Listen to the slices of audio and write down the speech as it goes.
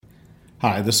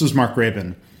Hi, this is Mark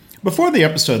Graben. Before the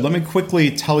episode, let me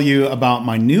quickly tell you about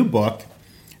my new book.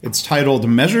 It's titled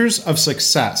Measures of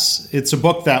Success. It's a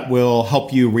book that will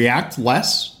help you react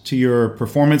less to your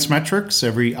performance metrics,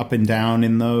 every up and down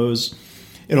in those.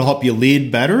 It'll help you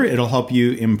lead better. It'll help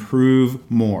you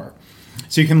improve more.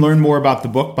 So you can learn more about the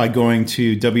book by going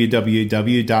to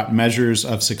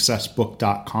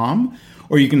www.measuresofsuccessbook.com,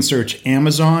 or you can search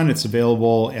Amazon. It's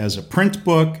available as a print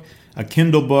book, a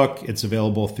Kindle book. It's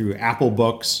available through Apple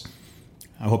Books.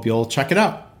 I hope you'll check it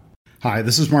out. Hi,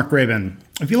 this is Mark Graben.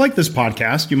 If you like this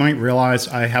podcast, you might realize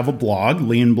I have a blog,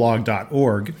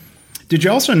 leanblog.org. Did you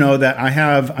also know that I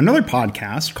have another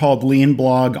podcast called Lean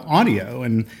Blog Audio?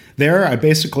 And there I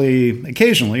basically,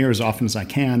 occasionally, or as often as I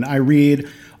can, I read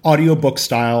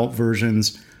audiobook-style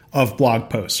versions of blog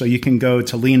posts. So you can go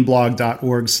to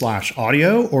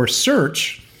leanblog.org/audio or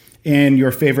search in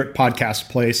your favorite podcast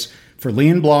place for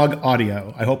Lean Blog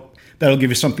Audio. I hope that'll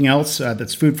give you something else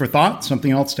that's food for thought,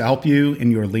 something else to help you in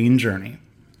your lean journey.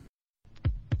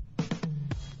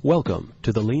 Welcome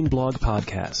to the Lean Blog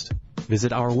Podcast.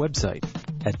 Visit our website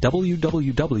at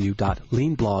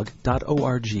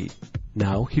www.leanblog.org.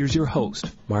 Now, here's your host,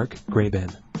 Mark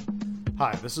Graben.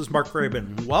 Hi, this is Mark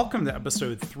Graben. Welcome to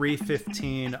episode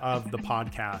 315 of the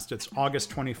podcast. It's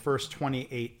August 21st,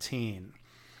 2018.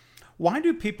 Why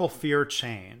do people fear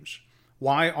change?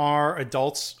 Why are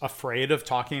adults afraid of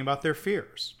talking about their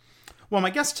fears? Well, my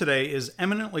guest today is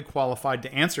eminently qualified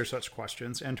to answer such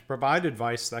questions and to provide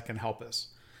advice that can help us.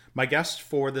 My guest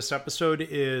for this episode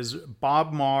is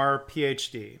Bob Maurer,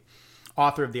 Ph.D.,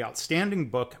 author of the outstanding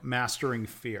book, Mastering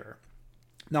Fear.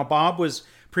 Now, Bob was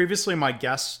previously my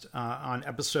guest on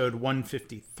episode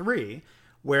 153,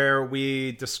 where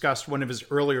we discussed one of his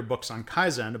earlier books on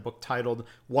Kaizen, a book titled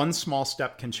One Small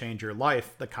Step Can Change Your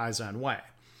Life, The Kaizen Way.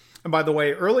 And by the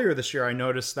way, earlier this year, I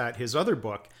noticed that his other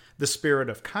book, The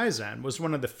Spirit of Kaizen, was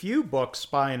one of the few books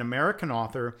by an American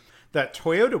author that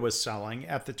Toyota was selling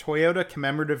at the Toyota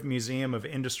Commemorative Museum of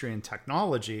Industry and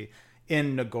Technology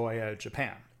in Nagoya,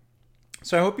 Japan.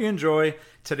 So I hope you enjoy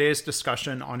today's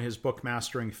discussion on his book,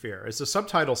 Mastering Fear. As the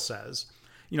subtitle says,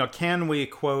 can we,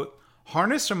 quote,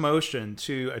 harness emotion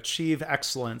to achieve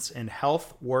excellence in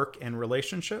health, work, and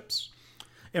relationships?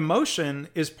 Emotion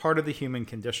is part of the human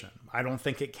condition. I don't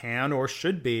think it can or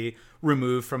should be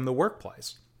removed from the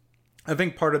workplace. I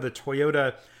think part of the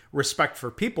Toyota respect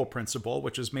for people principle,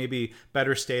 which is maybe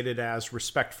better stated as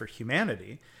respect for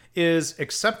humanity, is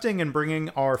accepting and bringing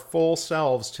our full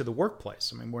selves to the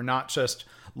workplace. I mean, we're not just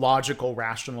logical,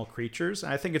 rational creatures.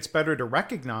 And I think it's better to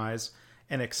recognize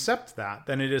and accept that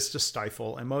than it is to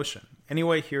stifle emotion.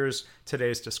 Anyway, here's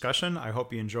today's discussion. I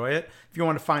hope you enjoy it. If you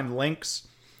want to find links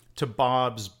to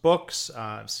Bob's books,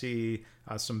 see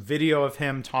some video of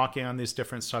him talking on these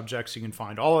different subjects, you can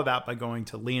find all of that by going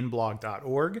to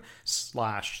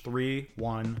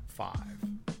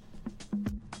leanblog.org/315.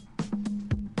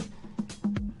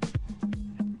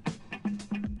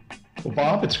 Well,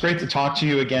 Bob, it's great to talk to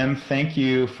you again. Thank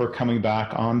you for coming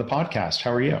back on the podcast.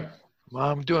 How are you? Well,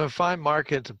 I'm doing fine,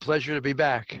 Mark. It's a pleasure to be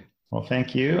back. Well,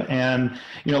 thank you. And,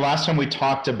 last time we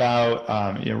talked about,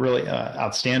 really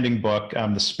outstanding book,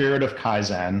 The Spirit of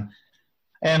Kaizen.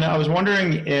 And I was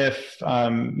wondering if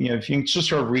you can just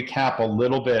sort of recap a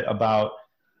little bit about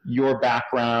your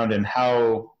background and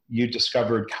how you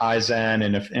discovered Kaizen.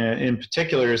 And if, in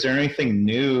particular, is there anything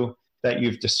new that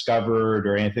you've discovered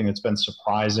or anything that's been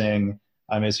surprising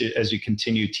as you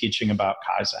continue teaching about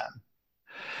Kaizen?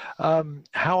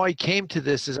 How I came to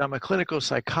this is I'm a clinical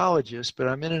psychologist, but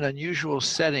I'm in an unusual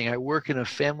setting. I work in a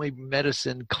family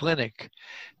medicine clinic,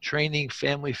 training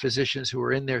family physicians who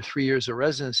are in their 3 years of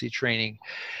residency training.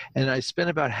 And I spend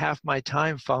about half my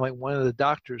time following one of the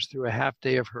doctors through a half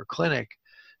day of her clinic,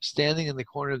 standing in the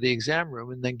corner of the exam room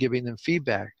and then giving them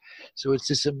feedback. So it's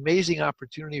this amazing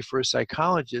opportunity for a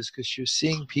psychologist because you're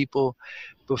seeing people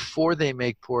before they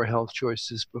make poor health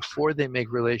choices, before they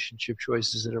make relationship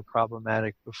choices that are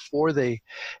problematic, before they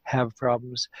have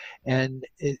problems. And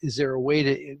is there a way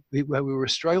to, what we were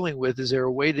struggling with, is there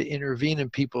a way to intervene in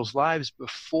people's lives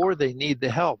before they need the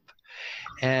help?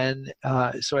 And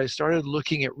so I started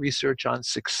looking at research on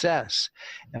success.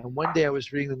 And one day I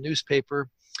was reading the newspaper,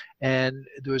 and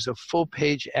there was a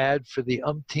full-page ad for the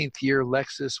umpteenth year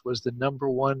Lexus was the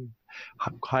 #1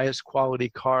 highest quality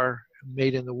car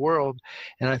made in the world.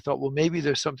 And I thought, well, maybe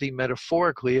there's something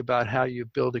metaphorically about how you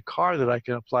build a car that I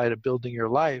can apply to building your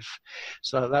life.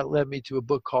 So that led me to a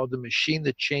book called The Machine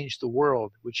That Changed the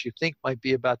World, which you think might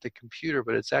be about the computer,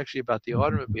 but it's actually about the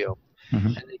automobile. Mm-hmm.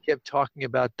 And they kept talking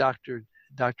about Dr.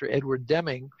 Edward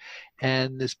Deming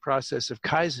and this process of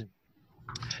Kaizen.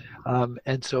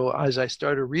 And so as I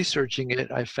started researching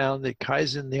it, I found that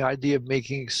Kaizen, the idea of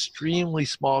making extremely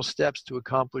small steps to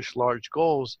accomplish large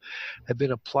goals, had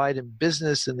been applied in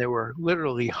business, and there were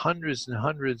literally hundreds and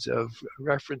hundreds of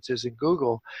references in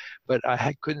Google, but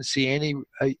I couldn't see any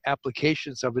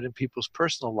applications of it in people's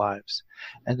personal lives.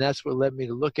 And that's what led me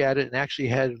to look at it, and actually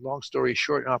had, long story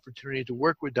short, an opportunity to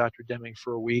work with Dr. Deming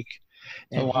for a week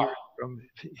and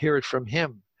hear it from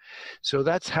him. So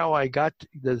that's how I got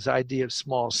this idea of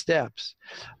small steps.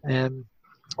 And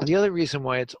the other reason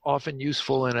why it's often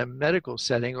useful in a medical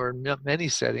setting or in many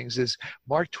settings is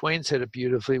Mark Twain said it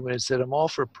beautifully when it said, "I'm all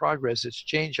for progress, it's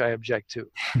change I object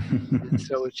to." And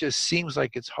so it just seems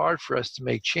like it's hard for us to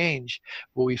make change.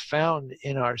 But we found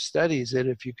in our studies that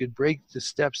if you could break the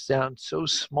steps down so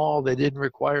small they didn't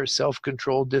require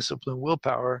self-control, discipline,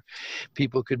 willpower,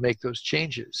 people could make those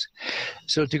changes.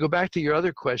 So to go back to your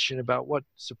other question about what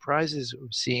surprises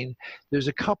we've seen, there's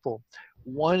a couple.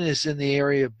 One is in the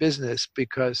area of business,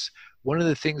 because one of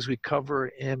the things we cover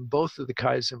in both of the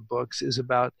Kaizen books is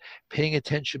about paying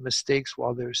attention to mistakes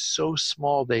while they're so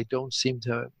small they don't seem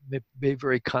to be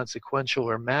very consequential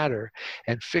or matter,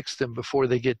 and fix them before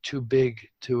they get too big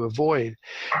to avoid.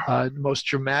 The most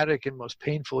dramatic and most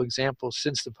painful example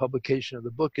since the publication of the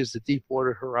book is the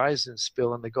Deepwater Horizon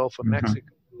spill in the Gulf of Mexico.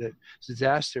 The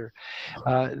disaster,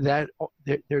 there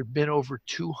have been over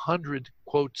 200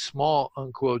 quote small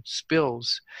unquote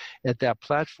spills at that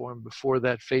platform before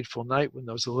that fateful night when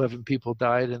those 11 people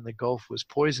died and the Gulf was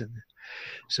poisoned.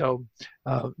 So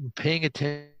paying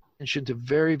attention to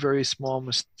very, very small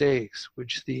mistakes,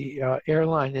 which the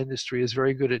airline industry is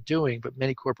very good at doing, but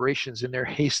many corporations in their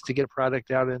haste to get a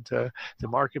product out into the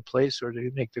marketplace or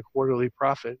to make the quarterly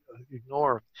profit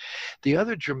ignore. The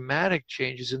other dramatic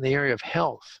changes in the area of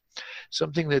health,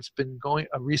 something that's been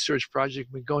a research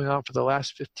project been going on for the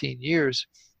last 15 years,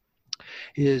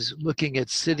 is looking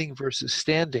at sitting versus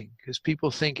standing, because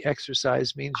people think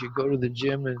exercise means you go to the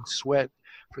gym and sweat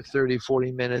for 30,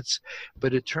 40 minutes.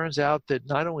 But it turns out that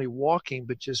not only walking,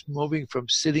 but just moving from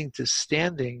sitting to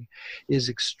standing is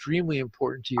extremely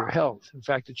important to your health. In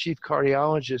fact, the chief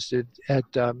cardiologist at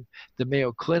the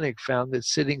Mayo Clinic found that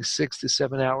sitting 6 to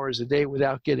 7 hours a day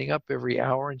without getting up every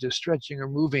hour and just stretching or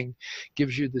moving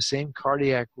gives you the same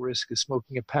cardiac risk as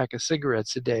smoking a pack of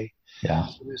cigarettes a day. Yeah.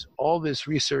 So there's all this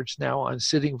research now on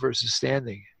sitting versus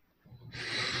standing.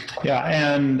 Yeah,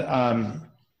 and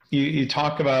you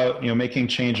talk about making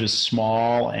changes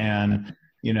small, and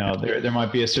there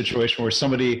might be a situation where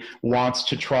somebody wants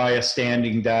to try a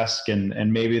standing desk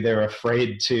and maybe they're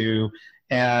afraid to.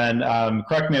 And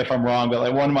correct me if I'm wrong, but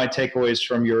like one of my takeaways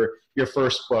from your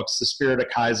first books, The Spirit of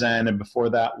Kaizen, and before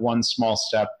that, One Small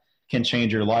Step Can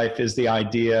Change Your Life, is the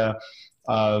idea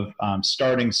of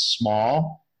starting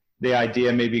small. The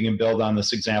idea, maybe you can build on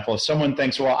this example. If someone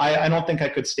thinks, well, I don't think I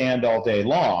could stand all day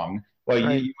long, well,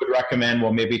 right. you would recommend,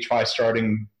 well, maybe try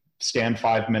stand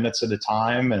 5 minutes at a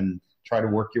time and try to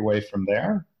work your way from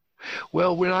there?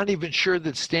 Well, we're not even sure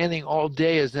that standing all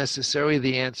day is necessarily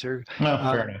the answer. No,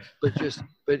 fair enough.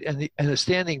 And a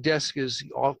standing desk is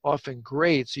often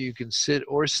great, so you can sit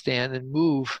or stand and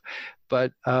move,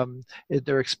 but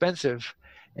they're expensive.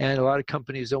 And a lot of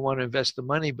companies don't want to invest the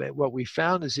money. But what we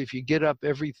found is if you get up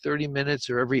every 30 minutes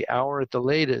or every hour at the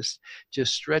latest,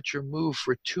 just stretch or move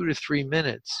for 2 to 3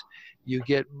 minutes, you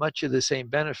get much of the same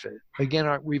benefit. Again,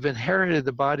 we've inherited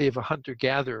the body of a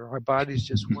hunter-gatherer. Our bodies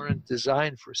just weren't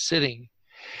designed for sitting.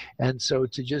 And so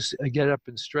to just get up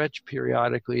and stretch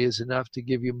periodically is enough to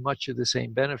give you much of the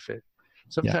same benefit.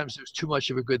 Sometimes there's too much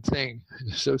of a good thing.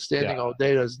 So standing all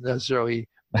day doesn't necessarily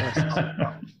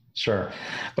Sure,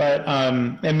 but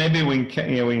and maybe we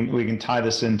can tie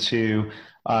this into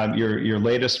your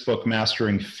latest book,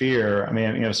 Mastering Fear. I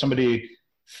mean, if somebody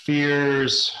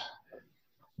fears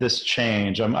this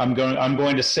change, I'm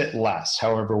going to sit less,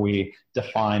 however we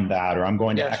define that, or I'm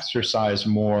going to exercise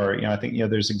more. I think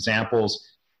there's examples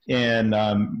in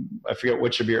I forget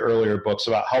which of your earlier books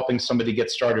about helping somebody get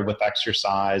started with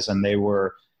exercise, and they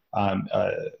were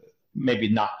maybe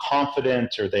not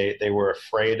confident, or they were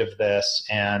afraid of this,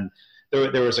 and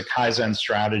there was a Kaizen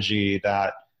strategy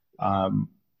that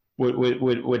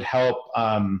would help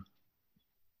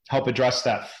address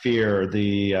that fear,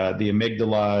 the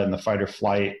amygdala and the fight or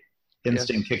flight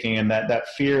instinct kicking in. That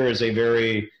fear is a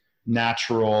very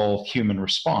natural human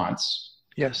response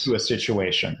to a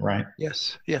situation, right?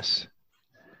 Yes.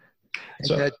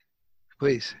 So,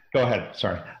 Please. Go ahead.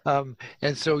 Sorry.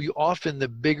 And so often the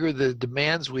bigger the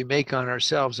demands we make on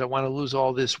ourselves, I want to lose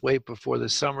all this weight before the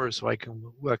summer so I can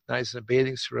look nice in a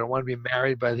bathing suit. I want to be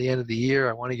married by the end of the year.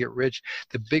 I want to get rich.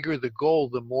 The bigger the goal,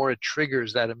 the more it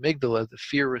triggers that amygdala, the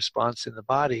fear response in the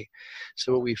body.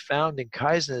 So what we found in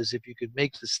Kaizen is if you could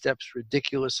make the steps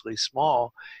ridiculously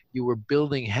small, you were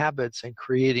building habits and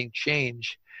creating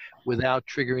change without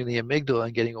triggering the amygdala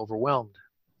and getting overwhelmed.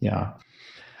 Yeah.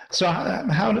 So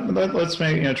let's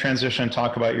maybe transition and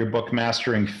talk about your book,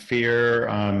 Mastering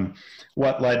Fear.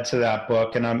 What led to that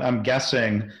book? And I'm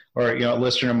guessing, or a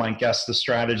listener might guess, the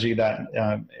strategy that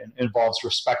involves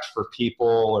respect for people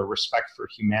or respect for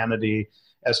humanity,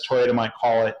 as Toyota might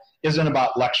call it, isn't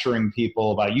about lecturing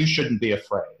people about you shouldn't be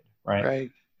afraid, right?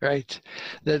 Right. Right.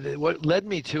 What led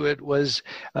me to it was,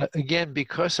 again,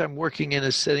 because I'm working in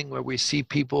a setting where we see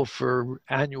people for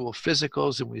annual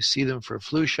physicals and we see them for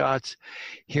flu shots,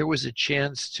 here was a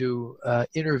chance to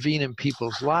intervene in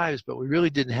people's lives, but we really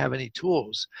didn't have any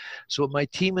tools. So what my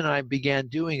team and I began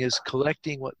doing is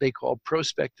collecting what they call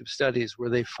prospective studies, where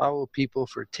they follow people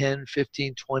for 10,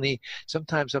 15, 20,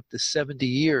 sometimes up to 70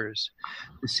 years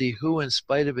to see who, in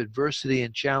spite of adversity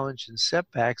and challenge and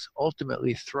setbacks,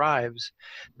 ultimately thrives,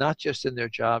 not just in their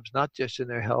jobs, not just in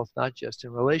their health, not just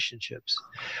in relationships,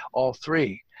 all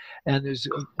three. And there's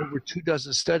over 24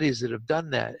 studies that have done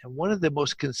that. And one of the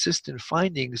most consistent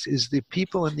findings is the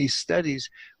people in these studies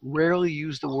rarely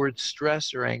use the word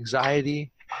stress or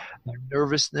anxiety or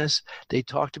nervousness. They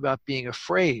talked about being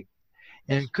afraid,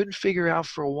 and couldn't figure out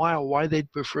for a while why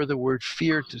they'd prefer the word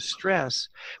fear to stress.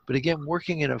 But again,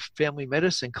 working in a family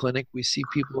medicine clinic, we see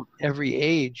people of every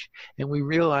age, and we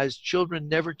realize children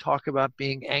never talk about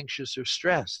being anxious or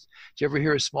stressed. Do you ever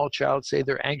hear a small child say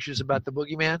they're anxious about the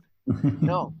boogeyman?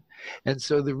 No. And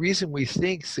so the reason we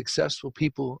think successful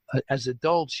people as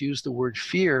adults use the word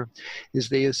fear is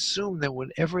they assume that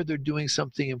whenever they're doing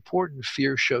something important,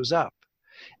 fear shows up.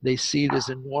 They see it as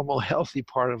a normal, healthy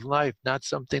part of life, not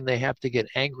something they have to get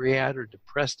angry at or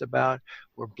depressed about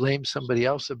or blame somebody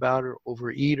else about or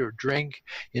overeat or drink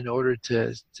in order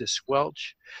to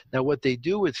squelch. Now, what they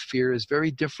do with fear is very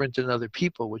different than other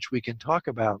people, which we can talk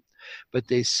about, but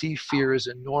they see fear as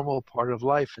a normal part of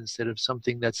life instead of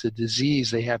something that's a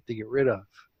disease they have to get rid of.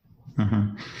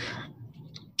 Mm-hmm.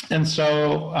 And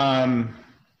so,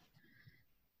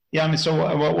 yeah, I mean, so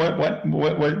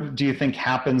what do you think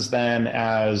happens then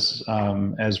as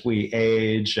we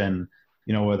age, and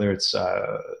whether it's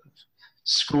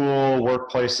school,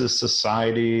 workplaces,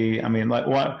 society? I mean, like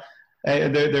what?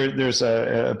 There's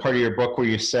a part of your book where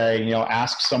you say,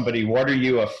 ask somebody, what are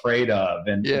you afraid of?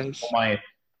 And yes. People might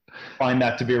find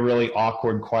that to be a really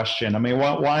awkward question. I mean,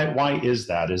 why is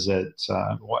that? Is it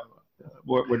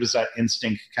where does that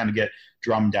instinct kind of get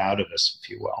drummed out of us, if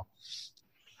you will?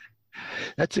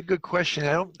 That's a good question.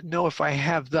 I don't know if I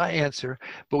have the answer,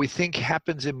 but we think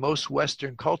happens in most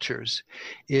Western cultures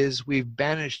is we've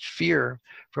banished fear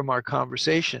from our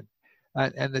conversation.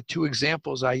 And the two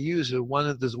examples I use are one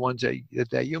of the ones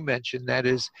that you mentioned, that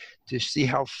is to see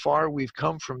how far we've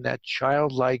come from that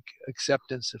childlike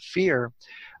acceptance of fear.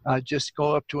 Just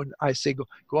go up to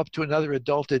go up to another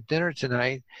adult at dinner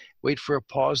tonight, wait for a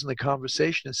pause in the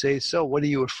conversation and say, so what are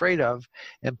you afraid of?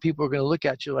 And people are going to look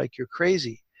at you like you're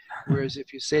crazy. Whereas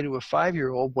if you say to a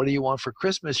 5-year-old, what do you want for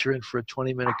Christmas? You're in for a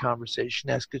 20-minute conversation.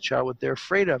 Ask a child what they're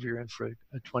afraid of. You're in for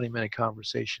a 20-minute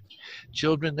conversation.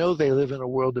 Children know they live in a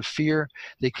world of fear.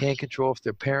 They can't control if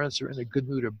their parents are in a good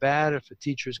mood or bad, if a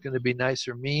teacher is going to be nice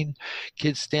or mean.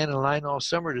 Kids stand in line all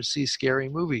summer to see scary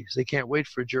movies. They can't wait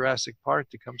for Jurassic Park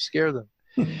to come scare them.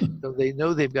 So they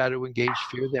know they've got to engage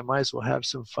fear. They might as well have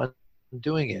some fun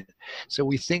doing it. So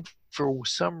we think for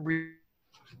some reason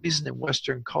in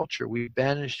Western culture, we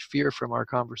banished fear from our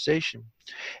conversation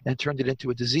and turned it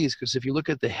into a disease. Because if you look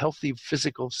at the healthy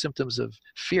physical symptoms of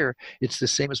fear, it's the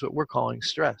same as what we're calling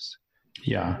stress.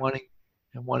 Yeah.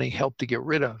 And wanting help to get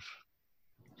rid of.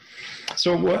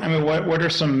 So what are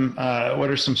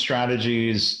some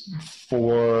strategies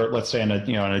for, let's say, an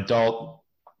adult,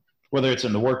 whether it's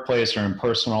in the workplace or in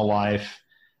personal life,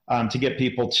 to get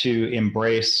people to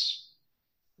embrace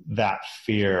that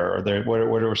fear? Or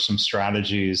what are some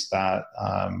strategies that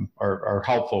are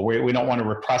helpful? We don't want to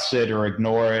repress it or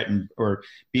ignore it or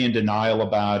be in denial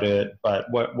about it, but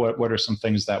what are some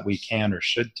things that we can or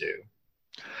should do?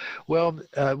 Well,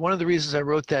 one of the reasons I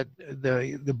wrote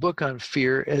the book on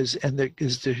fear is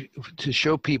to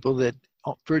show people that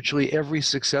virtually every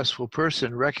successful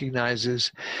person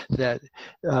recognizes that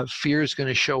fear is going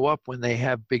to show up when they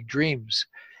have big dreams.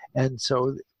 And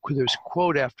so there's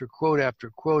quote after quote after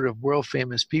quote of world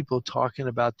famous people talking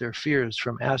about their fears,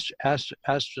 from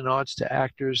astronauts to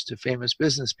actors to famous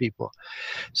business people.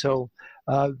 So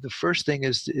the first thing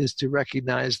is to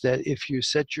recognize that if you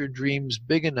set your dreams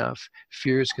big enough,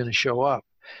 fear is going to show up.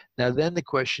 Now then the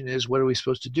question is, what are we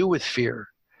supposed to do with fear?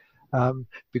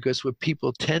 Because what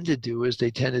people tend to do is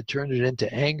they tend to turn it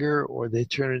into anger, or they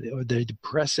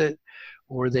depress it,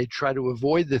 or they try to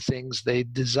avoid the things they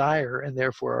desire and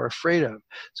therefore are afraid of.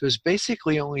 So it's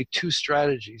basically only two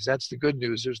strategies. That's the good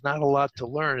news. There's not a lot to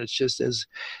learn. It's just as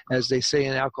they say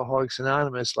in Alcoholics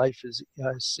Anonymous, life is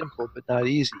simple but not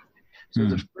easy. So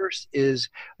the first is,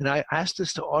 and I ask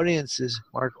this to audiences,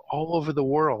 Mark, all over the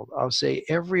world. I'll say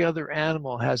every other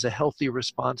animal has a healthy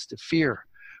response to fear.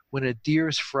 When a deer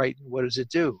is frightened, what does it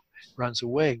do? It runs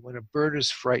away. When a bird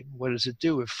is frightened, what does it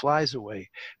do? It flies away.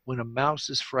 When a mouse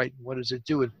is frightened, what does it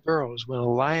do? It burrows. When a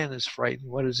lion is frightened,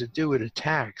 what does it do? It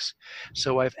attacks.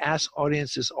 So I've asked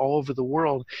audiences all over the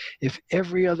world, if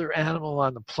every other animal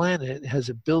on the planet has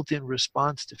a built-in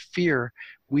response to fear,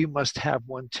 we must have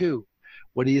one too.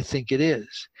 What do you think it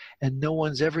is? And no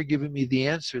one's ever given me the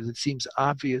answer that seems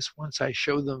obvious once I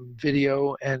show them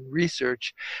video and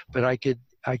research, but I could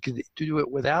do it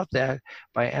without that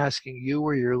by asking you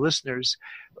or your listeners,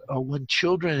 when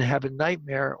children have a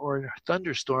nightmare or a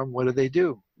thunderstorm, what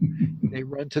do? They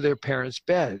run to their parents'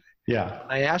 bed. Yeah.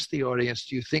 I asked the audience,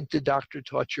 do you think the doctor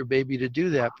taught your baby to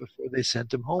do that before they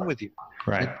sent him home with you?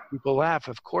 Right. And people laugh.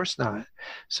 Of course not.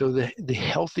 So the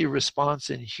healthy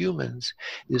response in humans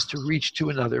is to reach to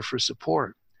another for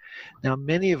support. Now,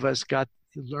 many of us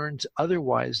learned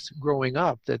otherwise growing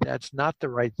up, that's not the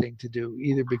right thing to do,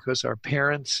 either because our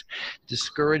parents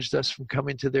discouraged us from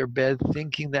coming to their bed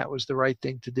thinking that was the right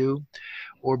thing to do,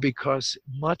 or because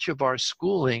much of our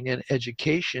schooling and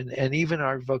education and even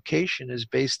our vocation is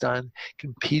based on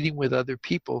competing with other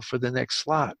people for the next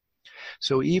slot.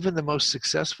 So even the most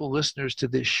successful listeners to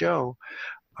this show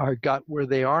got where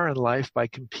they are in life by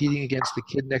competing against the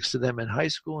kid next to them in high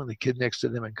school and the kid next to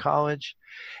them in college,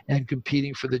 and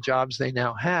competing for the jobs they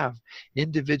now have.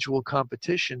 Individual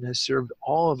competition has served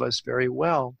all of us very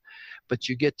well, but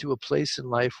you get to a place in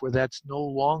life where that's no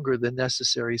longer the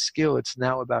necessary skill. It's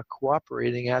now about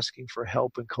cooperating, asking for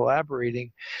help, and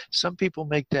collaborating. Some people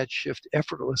make that shift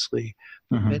effortlessly,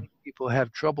 but many people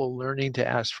have trouble learning to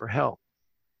ask for help.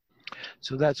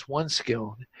 So that's one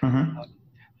skill.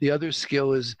 The other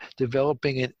skill is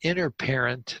developing an inner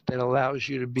parent that allows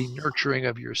you to be nurturing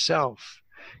of yourself,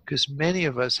 because many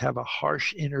of us have a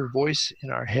harsh inner voice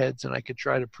in our heads, and I could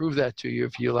try to prove that to you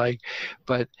if you like,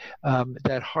 but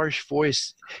that harsh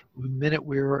voice, the minute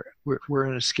we're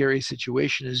in a scary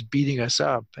situation, is beating us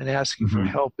up, and asking for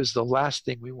help is the last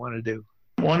thing we want to do.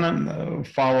 One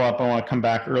follow-up, I want to come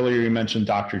back. Earlier you mentioned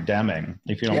Dr. Deming,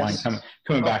 if you don't mind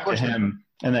coming back to him,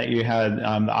 and that you had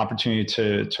the opportunity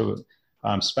to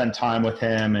spend time with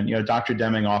him. And, Dr.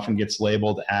 Deming often gets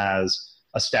labeled as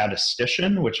a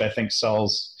statistician, which I think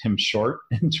sells him short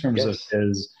in terms of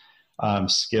his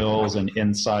skills and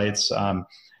insights.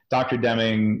 Dr.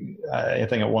 Deming, I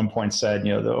think at one point said,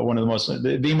 one of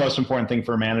the most important thing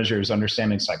for a manager is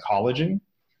understanding psychology,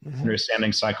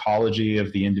 understanding psychology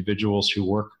of the individuals who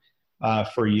work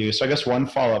for you. So I guess one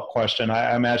follow-up question,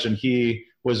 I imagine he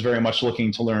was very much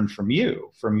looking to learn from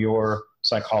you, from your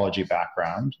psychology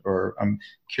background, or I'm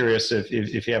curious if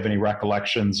you have any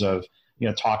recollections of,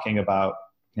 talking about,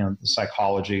 the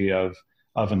psychology of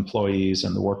employees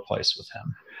in the workplace with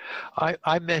him.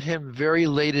 I met him very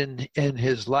late in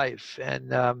his life,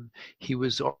 and he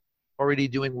was already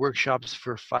doing workshops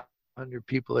for 500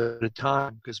 people at a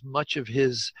time, because much of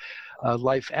his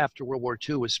life after World War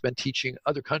II was spent teaching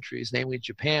other countries, namely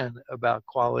Japan, about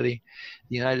quality.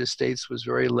 The United States was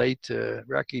very late to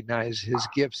recognize his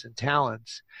gifts and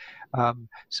talents.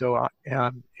 So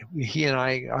he and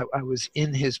I was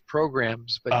in his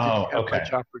programs, but didn't have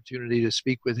much opportunity to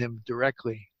speak with him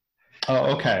directly.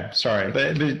 Oh, okay. Sorry.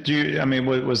 But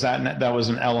was that was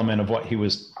an element of what he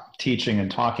was teaching and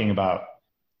talking about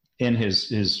in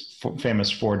his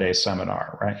famous 4-day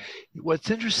seminar, right?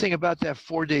 What's interesting about that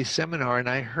 4-day seminar, and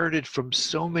I heard it from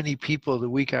so many people the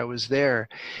week I was there,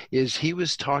 is he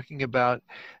was talking about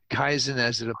Kaizen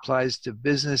as it applies to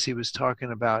business. He was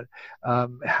talking about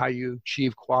how you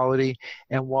achieve quality.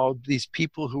 And while these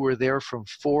people who were there from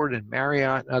Ford and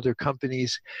Marriott and other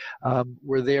companies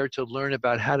were there to learn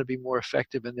about how to be more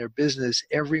effective in their business,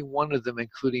 every one of them,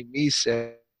 including me,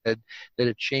 said that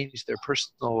it changed their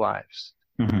personal lives.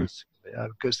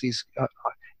 Because these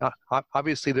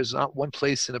obviously there's not one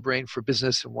place in the brain for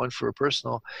business and one for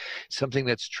personal. Something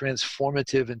that's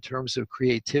transformative in terms of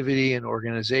creativity and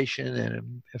organization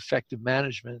and effective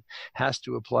management has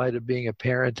to apply to being a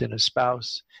parent and a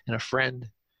spouse and a friend.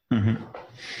 Mm-hmm.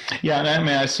 Yeah, and I mean,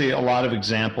 I see a lot of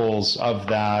examples of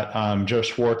that. Joe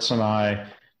Schwartz and I,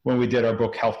 when we did our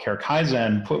book Healthcare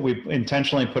Kaizen, we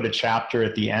intentionally put a chapter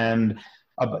at the end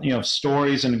of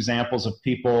stories and examples of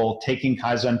people taking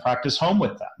Kaizen practice home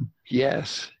with them.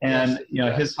 Yes. And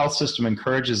yes. His health system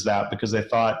encourages that because they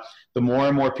thought the more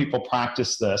and more people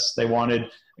practice this, they wanted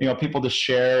people to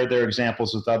share their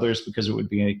examples with others because it would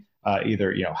be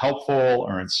either helpful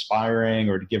or inspiring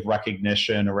or to give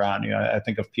recognition around. I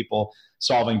think of people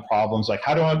solving problems like,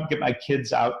 how do I get my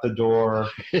kids out the door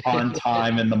on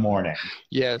time in the morning?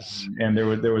 Yes. And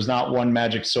there was not one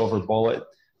magic silver bullet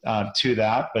to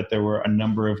that, but there were a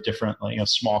number of different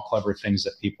small clever things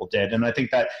that people did, and I think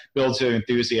that builds their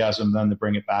enthusiasm then to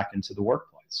bring it back into the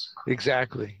workplace.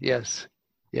 Exactly. Yes.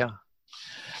 Yeah.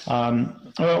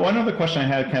 One other question I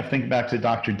had, kind of thinking back to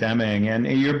Dr. Deming, and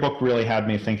your book really had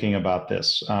me thinking about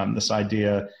this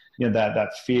idea, that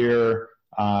fear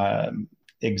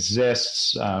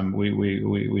exists.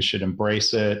 We should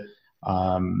embrace it,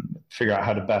 figure out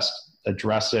how to best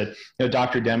address it.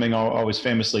 Dr. Deming always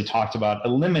famously talked about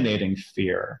eliminating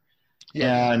fear.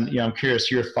 Yeah. And I'm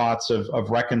curious your thoughts of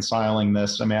reconciling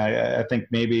this. I mean, I think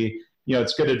maybe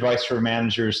it's good advice for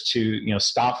managers to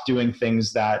stop doing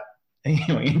things that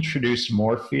introduce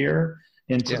more fear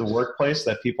into the workplace,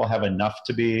 that people have enough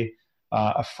to be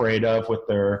afraid of with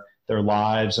their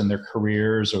lives and their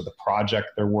careers or the project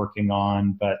they're working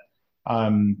on. But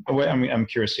I'm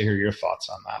curious to hear your thoughts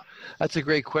on that. That's a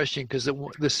great question, because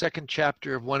the second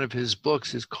chapter of one of his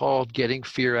books is called Getting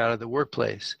Fear Out of the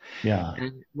Workplace. Yeah.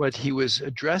 And what he was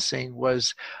addressing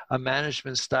was a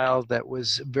management style that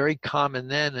was very common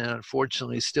then and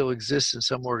unfortunately still exists in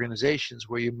some organizations,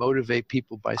 where you motivate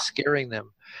people by scaring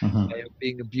them, by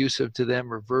being abusive to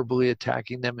them or verbally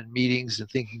attacking them in meetings and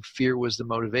thinking fear was the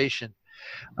motivation.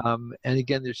 And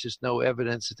again, there's just no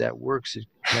evidence that works. It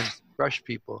tends to crush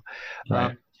people.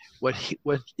 Right.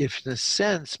 If in a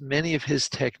sense, many of his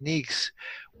techniques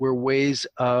were ways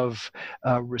of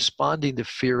responding to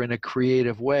fear in a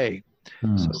creative way.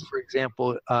 So, for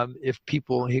example,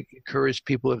 he encouraged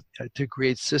people to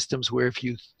create systems where if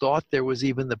you thought there was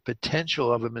even the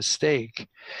potential of a mistake,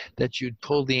 that you'd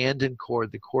pull the ending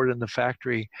cord, the cord in the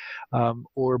factory,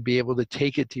 or be able to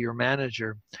take it to your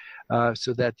manager.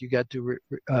 So that you got to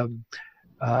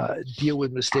deal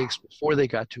with mistakes before they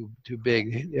got too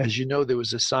big. As you know, there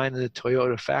was a sign in the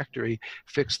Toyota factory,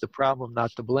 "Fix the problem,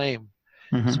 not the blame."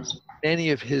 So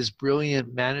many of his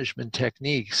brilliant management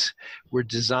techniques were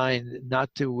designed not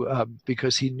to,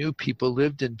 because he knew people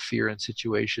lived in fear in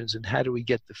situations, and how do we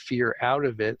get the fear out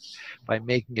of it by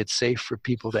making it safe for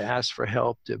people to ask for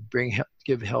help, to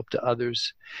give help to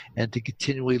others, and to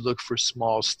continually look for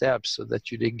small steps so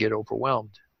that you didn't get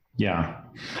overwhelmed. Yeah.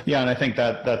 And I think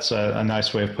that's a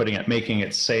nice way of putting it, making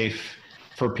it safe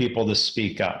for people to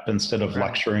speak up instead of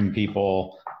lecturing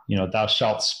people, thou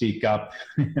shalt speak up.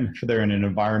 If they're in an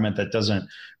environment that doesn't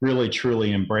really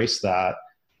truly embrace that,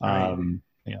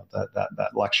 that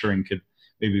lecturing could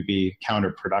maybe be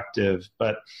counterproductive.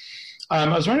 But I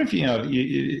was wondering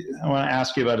if, I want to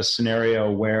ask you about a scenario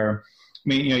where,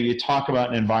 you talk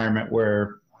about an environment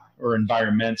or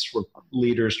environments where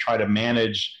leaders try to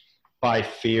manage by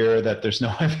fear, that there's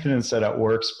no evidence that it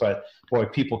works, but boy,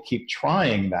 people keep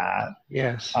trying that.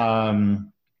 Yes.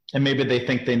 And maybe they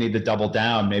think they need to double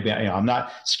down. Maybe I'm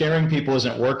not scaring people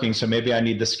isn't working, so maybe I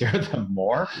need to scare them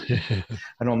more.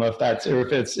 I don't know if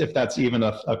that's even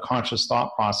a conscious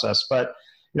thought process. But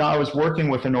I was working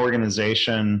with an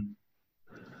organization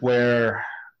where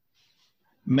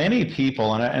many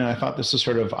people, and I thought this was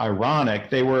sort of ironic,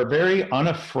 they were very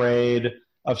unafraid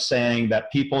of saying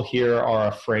that people here are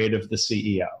afraid of the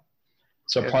CEO.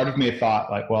 So part of me thought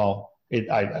like, well,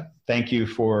 I thank you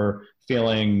for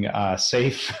feeling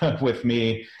safe with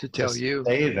me to tell you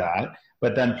say that.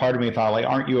 But then part of me thought like,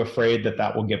 aren't you afraid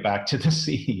that will get back to the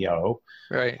CEO?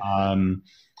 Right.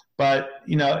 But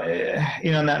in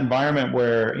that environment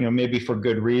where, maybe for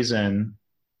good reason,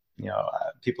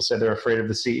 people say they're afraid of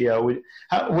the CEO.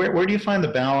 Where do you find the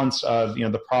balance of,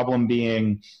 the problem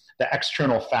being the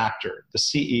external factor, the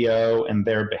CEO and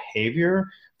their behavior,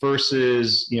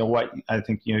 versus what I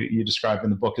think you described in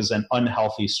the book as an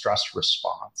unhealthy stress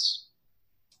response?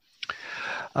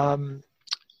 The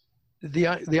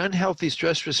unhealthy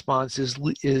stress response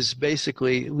is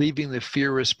basically leaving the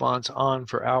fear response on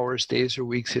for hours, days, or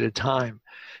weeks at a time,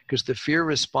 because the fear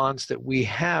response that we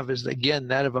have is, again,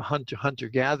 that of a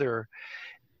hunter-gatherer.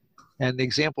 And the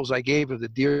examples I gave of the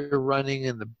deer running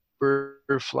and the bird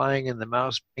flying and the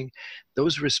mouse being,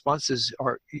 those responses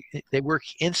they work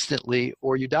instantly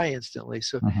or you die instantly.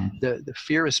 So the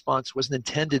fear response wasn't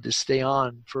intended to stay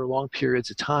on for long periods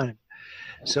of time.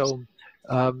 So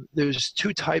there's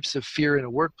two types of fear in a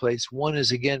workplace. One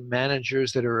is, again,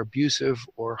 managers that are abusive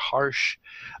or harsh,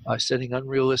 setting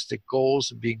unrealistic goals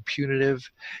and being punitive,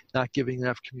 not giving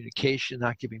enough communication,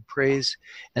 not giving praise.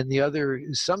 And the other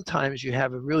is sometimes you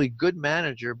have a really good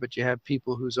manager, but you have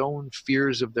people whose own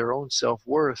fears of their own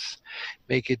self-worth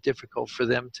make it difficult for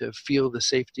them to feel the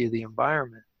safety of the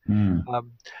environment.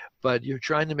 But you're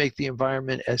trying to make the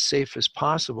environment as safe as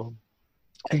possible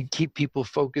and keep people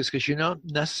focused, because you don't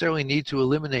necessarily need to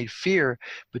eliminate fear,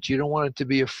 but you don't want it to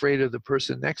be afraid of the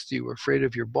person next to you or afraid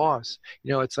of your boss.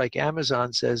 You know, it's like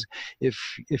Amazon says, if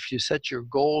you set your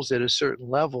goals at a certain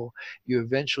level, you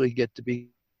eventually get to be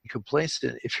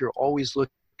complacent. If you're always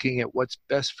looking at what's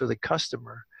best for the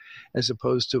customer, as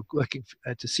opposed to looking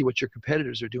to see what your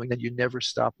competitors are doing, then you never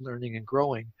stop learning and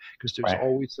growing, because there's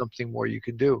always something more you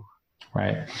can do.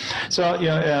 Right. So,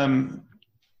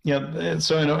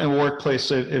 so in a workplace,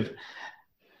 if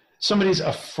somebody's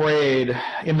afraid,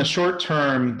 in the short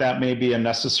term, that may be a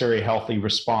necessary, healthy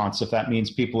response. If that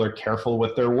means people are careful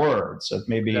with their words, it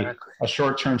may be a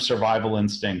short-term survival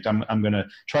instinct. I'm going to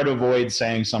try to avoid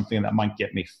saying something that might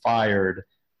get me fired.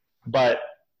 But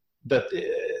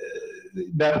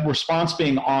that response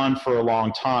being on for a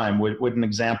long time, would an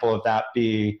example of that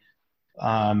be,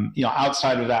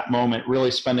 outside of that moment,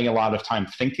 really spending a lot of time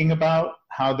thinking about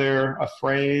how they're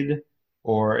afraid?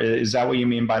 Or is that what you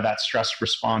mean by that stress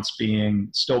response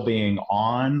still being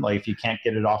on? Like, if you can't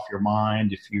get it off your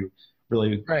mind, if you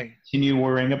really continue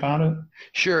worrying about it?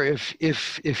 Sure.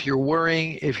 If you're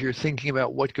worrying, if you're thinking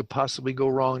about what could possibly go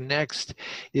wrong next,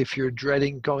 if you're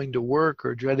dreading going to work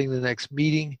or dreading the next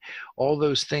meeting, all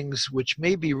those things which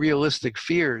may be realistic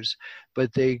fears,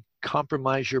 but they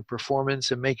compromise your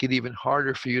performance and make it even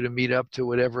harder for you to meet up to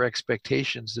whatever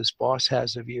expectations this boss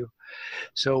has of you.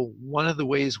 So one of the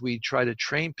ways we try to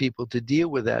train people to deal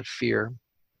with that fear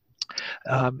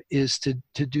is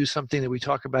to do something that we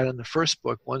talk about in the first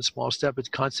book, One Small Step. It's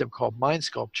a concept called mind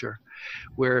sculpture,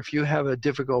 where if you have a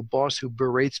difficult boss who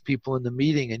berates people in the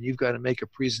meeting and you've got to make a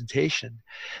presentation,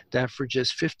 that for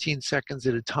just 15 seconds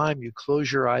at a time, you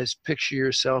close your eyes, picture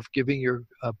yourself giving your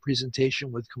presentation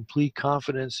with complete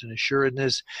confidence and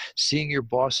assuredness, seeing your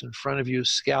boss in front of you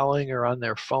scowling or on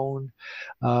their phone,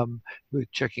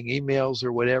 checking emails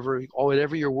or whatever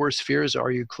your worst fears are.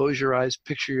 You close your eyes,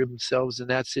 picture yourselves in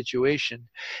that situation,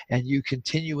 and you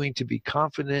continuing to be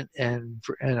confident and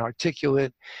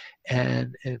articulate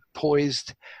and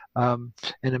poised, and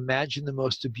imagine the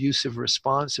most abusive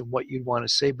response and what you'd want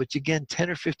to say, but again,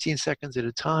 10 or 15 seconds at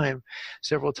a time,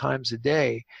 several times a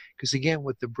day, because again,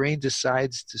 what the brain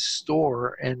decides to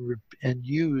store and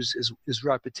use is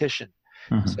repetition.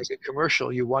 It's like a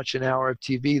commercial. You watch an hour of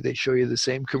TV, they show you the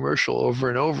same commercial over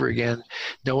and over again,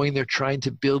 knowing they're trying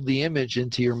to build the image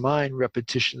into your mind.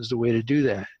 Repetition is the way to do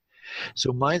that.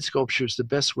 So mind sculpture is the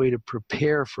best way to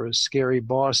prepare for a scary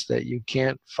boss that you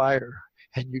can't fire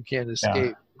and you can't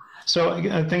escape. So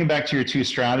thinking back to your two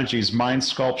strategies, mind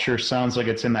sculpture sounds like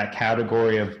it's in that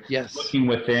category of looking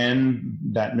within,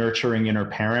 that nurturing inner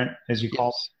parent, as you call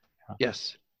it.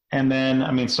 Yes. And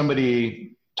then,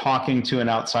 somebody talking to an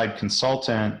outside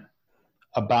consultant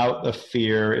about the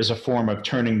fear is a form of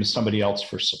turning to somebody else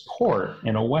for support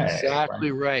in a way.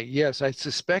 Exactly right. Yes, I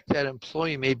suspect that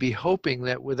employee may be hoping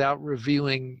that without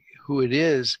revealing who it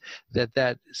is, that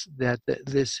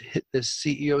this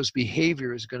CEO's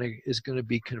behavior is going to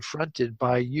be confronted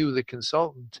by you, the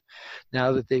consultant,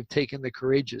 now that they've taken the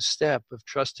courageous step of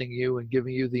trusting you and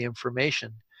giving you the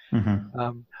information.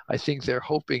 I think they're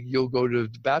hoping you'll go to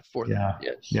bat for them.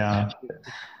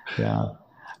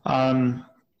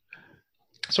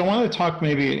 So I wanted to talk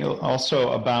maybe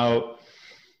also about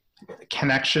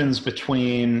connections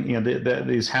between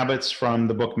these habits from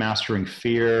the book Mastering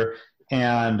Fear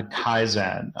and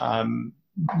Kaizen.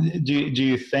 Do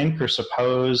you think or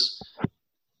suppose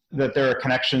that there are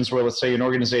connections where, let's say, an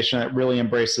organization that really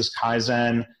embraces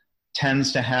Kaizen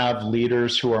tends to have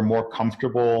leaders who are more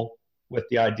comfortable with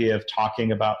the idea of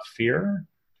talking about fear?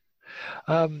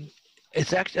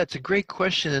 That's a great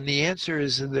question, and the answer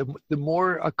is the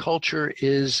more a culture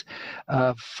is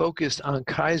focused on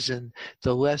Kaizen,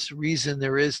 the less reason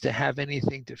there is to have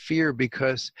anything to fear,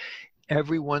 because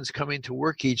everyone's coming to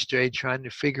work each day trying to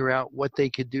figure out what they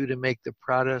could do to make the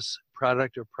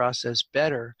product or process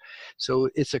better. So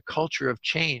it's a culture of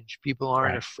change. People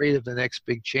aren't afraid of the next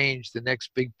big change, the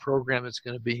next big program that's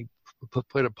going to be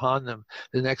put upon them.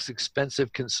 The next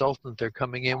expensive consultant, they're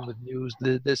coming in with news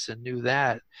this and new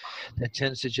that. That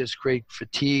tends to just create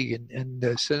fatigue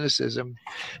and cynicism.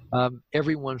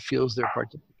 Everyone feels they're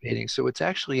participating. So it's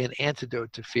actually an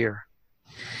antidote to fear.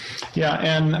 Yeah,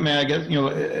 and I mean, I guess,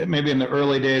 maybe in the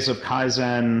early days of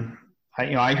Kaizen,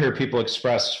 I hear people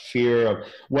express fear of,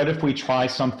 what if we try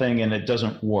something and it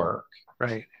doesn't work?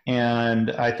 Right.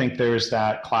 And I think there's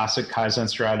that classic Kaizen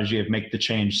strategy of make the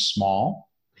change small.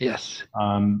 Yes.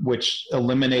 Which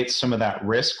eliminates some of that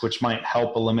risk, which might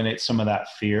help eliminate some of that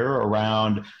fear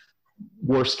around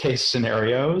worst case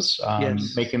scenarios,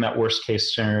 yes. Making that worst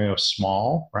case scenario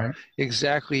small, right?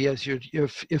 Exactly. Yes.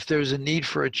 If there's a need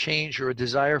for a change or a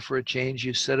desire for a change,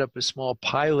 you set up a small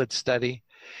pilot study,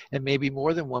 and maybe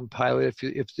more than one pilot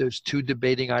if there's two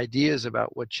debating ideas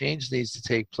about what change needs to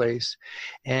take place,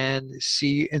 and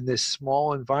see in this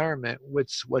small environment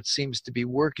what seems to be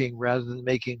working, rather than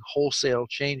making wholesale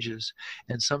changes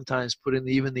and sometimes putting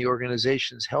even the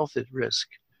organization's health at risk.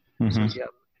 Mm-hmm. So yeah,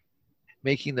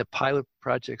 making the pilot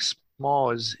project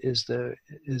small is the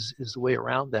way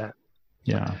around that.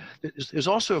 Yeah. There's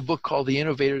also a book called The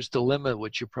Innovator's Dilemma,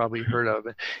 which you probably heard of.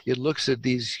 It looks at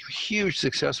these huge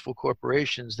successful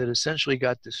corporations that essentially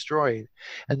got destroyed.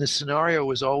 And the scenario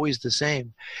was always the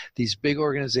same. These big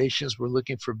organizations were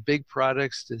looking for big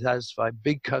products to satisfy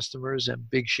big customers and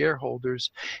big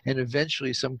shareholders. And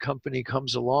eventually some company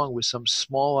comes along with some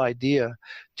small idea,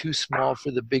 too small for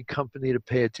the big company to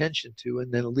pay attention to,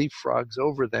 and then leapfrogs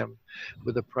over them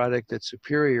with a product that's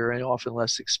superior and often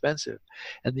less expensive.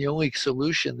 And the only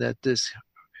solution that this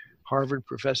Harvard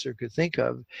professor could think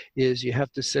of is you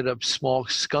have to set up small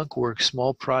skunk work,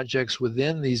 small projects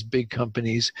within these big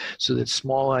companies, so that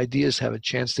small ideas have a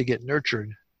chance to get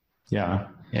nurtured. Yeah.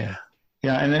 Yeah.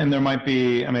 Yeah, and there might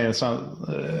be, I mean, it's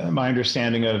not, my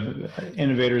understanding of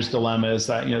Innovator's Dilemma is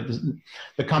that,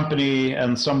 the company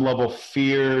on some level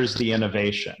fears the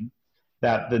innovation,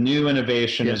 that the new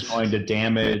innovation yes. is going to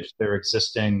damage their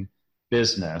existing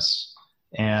business.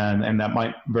 And that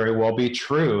might very well be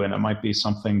true. And it might be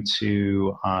something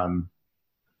to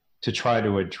try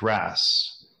to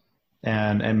address.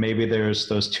 And maybe there's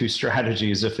those two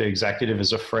strategies. If the executive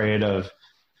is afraid of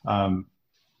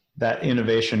that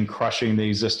innovation crushing the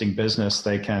existing business,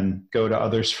 they can go to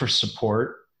others for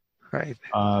support. Right.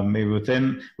 Maybe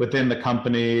within the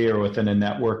company or within a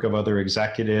network of other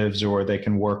executives, or they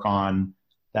can work on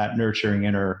that nurturing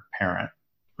inner parent.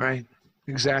 Right.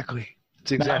 Exactly.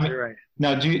 That's exactly right.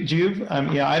 Now, do you?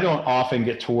 I don't often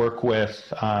get to work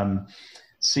with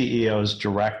CEOs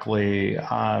directly.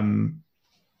 Are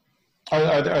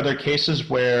there cases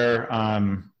where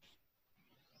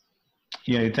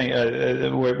you think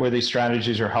where these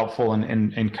strategies are helpful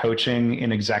in coaching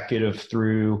an executive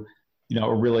through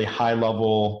a really high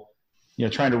level,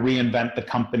 trying to reinvent the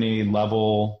company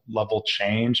level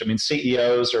change? I mean,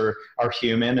 CEOs are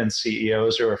human, and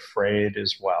CEOs are afraid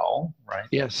as well, right?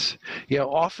 Yes. Yeah.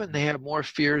 Often they have more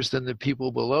fears than the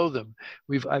people below them.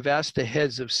 I've asked the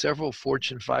heads of several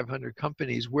Fortune 500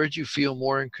 companies, where do you feel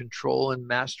more in control and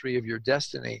mastery of your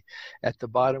destiny? At the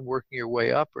bottom, working your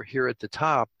way up, or here at the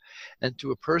top? And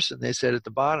to a person, they said at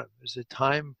the bottom. There's a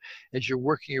time as you're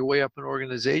working your way up an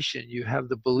organization, you have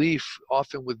the belief,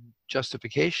 often with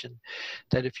justification,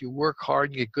 that if you work hard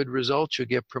and get good results, you'll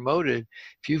get promoted.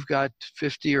 If you've got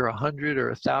 50 or 100 or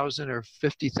 1,000 or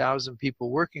 50,000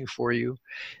 people working for you,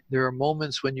 there are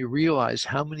moments when you realize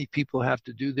how many people have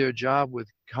to do their job with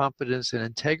competence and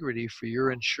integrity for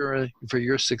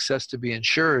your success to be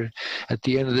ensured. At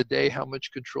the end of the day, how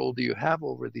much control do you have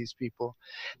over these people?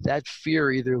 That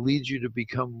fear either leads you to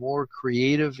become more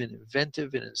creative and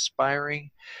inventive and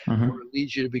inspiring, or it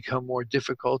leads you to become more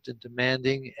difficult and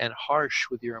demanding and harsh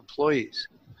with your employees.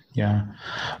 Yeah.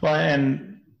 Well,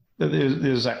 and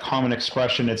there's that common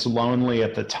expression, it's lonely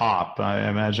at the top. I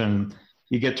imagine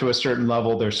you get to a certain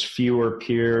level, there's fewer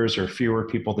peers or fewer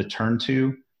people to turn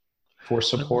to for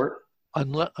support.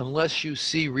 Unless you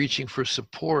see reaching for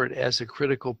support as a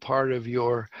critical part of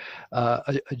your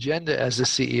agenda as a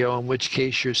CEO, in which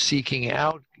case you're seeking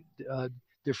out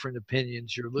different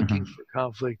opinions, you're looking for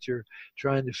conflict, you're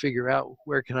trying to figure out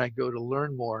where can I go to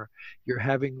learn more, you're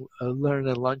having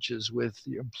learning lunches with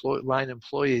your line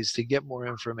employees to get more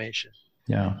information.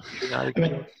 Yeah. You're not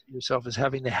looking yourself as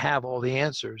having to have all the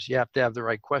answers. You have to have the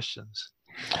right questions.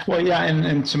 Well, yeah,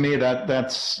 and to me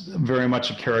that's very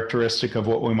much a characteristic of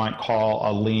what we might call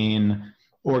a lean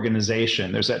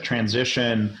organization. There's that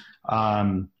transition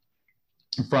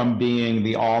from being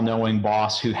the all-knowing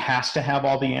boss who has to have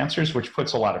all the answers, which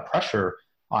puts a lot of pressure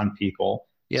on people,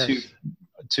 yes.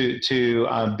 to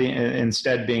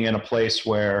instead being in a place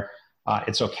where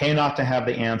It's okay not to have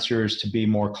the answers, to be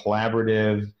more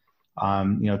collaborative,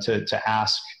 to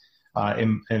ask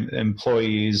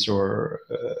employees or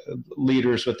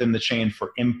leaders within the chain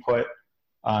for input.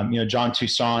 John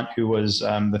Toussaint, who was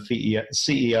the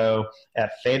CEO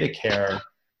at ThedaCare,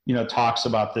 talks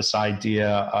about this idea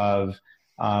of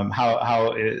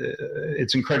how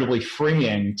it's incredibly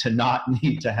freeing to not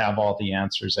need to have all the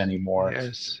answers anymore,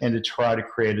 yes, and to try to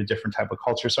create a different type of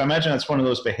culture. So I imagine that's one of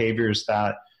those behaviors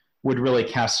that would really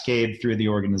cascade through the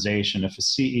organization. If a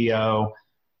CEO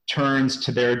turns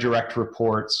to their direct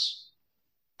reports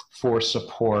for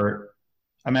support,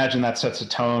 I imagine that sets a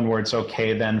tone where it's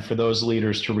okay then for those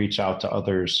leaders to reach out to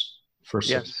others for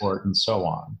support, and so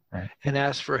on. Right? And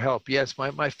ask for help. Yes,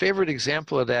 my favorite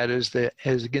example of that is a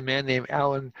man named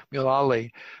Alan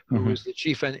Mulally, who was the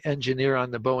chief engineer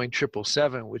on the Boeing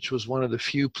 777, which was one of the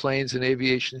few planes in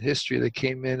aviation history that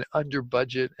came in under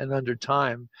budget and under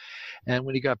time. And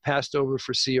when he got passed over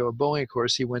for CEO of Boeing, of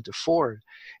course, he went to Ford.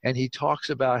 And he talks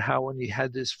about how when he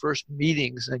had his first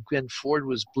meetings, and when Ford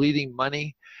was bleeding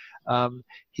money,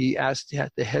 he asked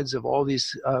the heads of all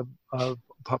these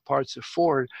parts of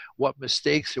Ford, what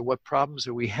mistakes or what problems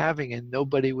are we having, and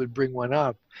nobody would bring one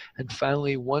up. And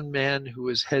finally, one man who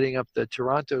was heading up the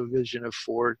Toronto division of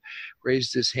Ford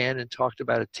raised his hand and talked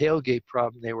about a tailgate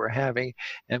problem they were having,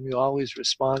 and Mulally's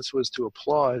response was to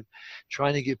applaud,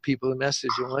 trying to give people the message,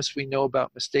 unless we know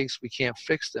about mistakes, we can't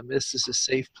fix them. This is a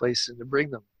safe place to bring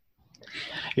them.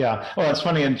 Yeah, well, it's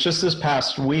funny, and just this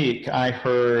past week, I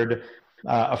heard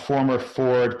a former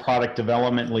Ford product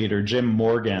development leader, Jim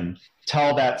Morgan,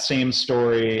 tell that same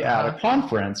story at a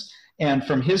conference. And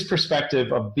from his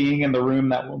perspective of being in the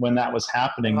room when that was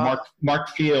happening, Mark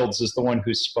Fields is the one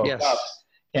who spoke up.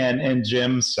 And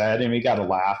Jim said, and we got to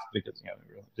laugh because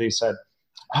he said,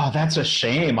 "Oh, that's a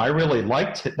shame. I really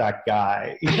liked that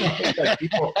guy." Like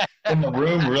people in the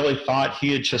room really thought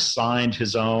he had just signed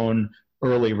his own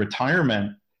early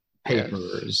retirement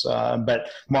papers. But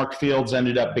Mark Fields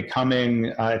ended up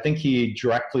becoming, I think he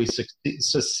directly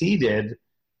succeeded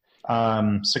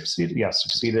Alan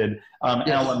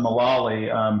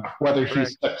Mulally. Whether he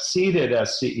succeeded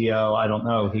as CEO, I don't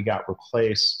know. He got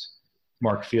replaced.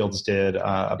 Mark Fields did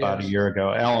about a year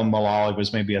ago. Alan Mulally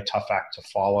was maybe a tough act to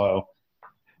follow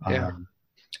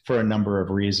for a number of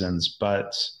reasons.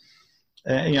 But,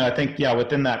 I think,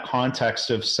 within that context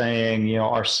of saying,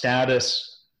 our status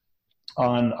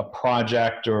on a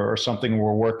project or something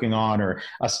we're working on, or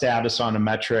a status on a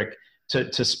metric,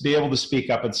 to be able to speak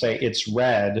up and say it's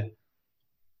red,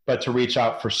 but to reach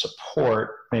out for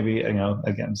support, maybe,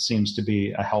 again, seems to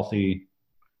be a healthy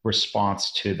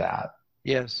response to that.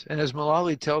 Yes, and as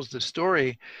Mulally tells the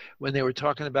story, when they were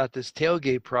talking about this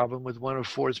tailgate problem with one of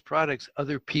Ford's products,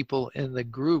 other people in the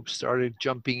group started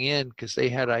jumping in because they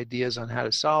had ideas on how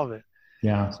to solve it.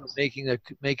 Yeah. So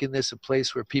making this a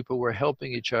place where people were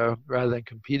helping each other rather than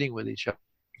competing with each other.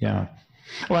 Yeah.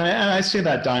 Well, and I see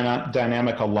that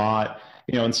dynamic a lot,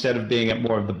 instead of being at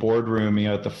more of the boardroom,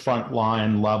 at the front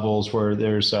line levels where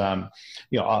there's, a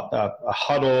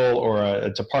huddle or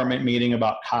a department meeting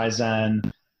about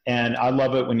Kaizen. And I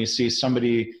love it when you see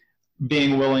somebody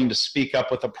being willing to speak up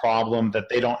with a problem that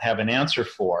they don't have an answer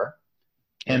for.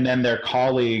 And then their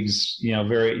colleagues,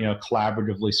 very,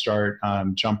 collaboratively start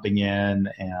jumping in.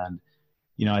 And,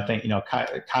 I think,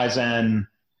 Kaizen,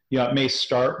 it may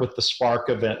start with the spark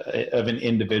of an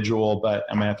individual, but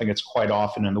I think it's quite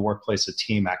often in the workplace a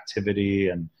team activity,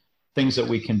 and things that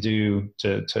we can do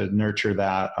to nurture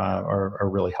that are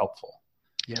really helpful.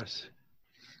 Yes.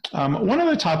 One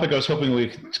other topic I was hoping we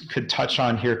could touch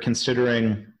on here,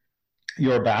 considering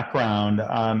your background,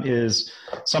 is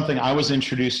something I was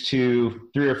introduced to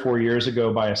 3 or 4 years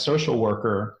ago by a social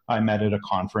worker I met at a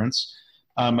conference,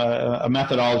 a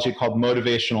methodology called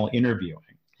motivational interviewing.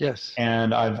 Yes.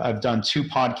 And I've done 2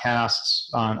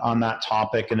 podcasts on that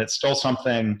topic, and it's still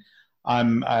something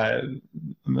I'm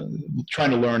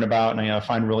trying to learn about, and I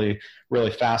find really,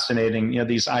 really fascinating.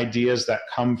 These ideas that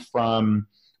come from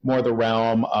more the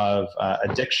realm of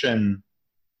addiction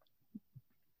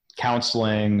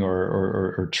counseling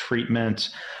or treatment.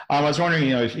 I was wondering,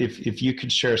 if you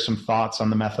could share some thoughts on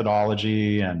the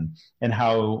methodology and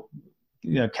how,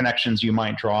 connections you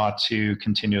might draw to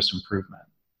continuous improvement.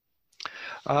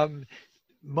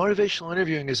 Motivational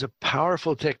interviewing is a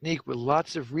powerful technique with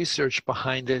lots of research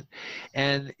behind it,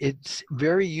 and it's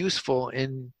very useful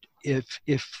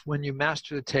if when you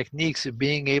master the techniques of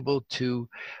being able to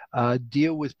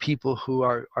deal with people who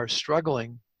are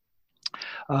struggling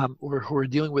or who are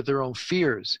dealing with their own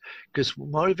fears, because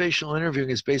motivational interviewing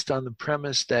is based on the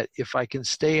premise that if I can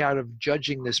stay out of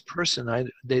judging this person,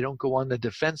 they don't go on the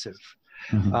defensive.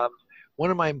 Mm-hmm. One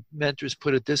of my mentors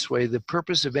put it this way: the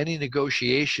purpose of any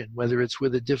negotiation, whether it's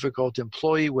with a difficult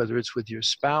employee, whether it's with your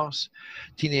spouse,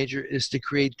 teenager, is to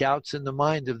create doubts in the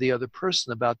mind of the other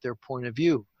person about their point of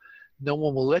view. No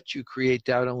one will let you create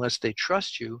doubt unless they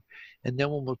trust you, and no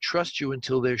one will trust you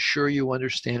until they're sure you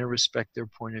understand and respect their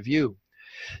point of view.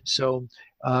 So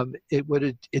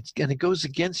it goes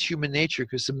against human nature,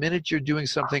 because the minute you're doing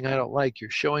something I don't like, you're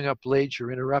showing up late,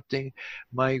 you're interrupting,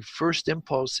 my first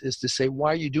impulse is to say,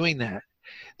 why are you doing that?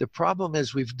 The problem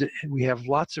is we have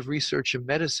lots of research in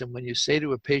medicine. When you say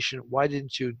to a patient, why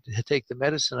didn't you take the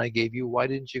medicine I gave you? Why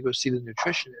didn't you go see the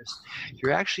nutritionist?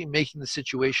 You're actually making the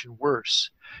situation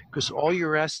worse, because all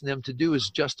you're asking them to do is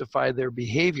justify their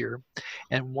behavior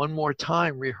and one more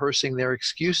time rehearsing their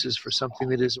excuses for something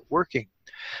that isn't working.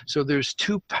 So this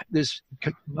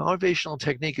motivational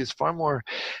technique is far more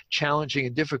challenging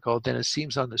and difficult than it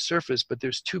seems on the surface, but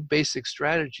there's two basic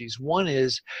strategies. One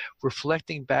is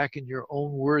reflecting back in your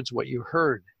own words what you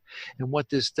heard. And what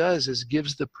this does is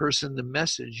gives the person the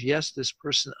message, yes, this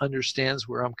person understands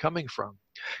where I'm coming from.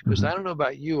 Because I don't know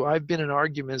about you, I've been in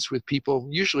arguments with people,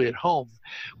 usually at home,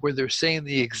 where they're saying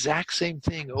the exact same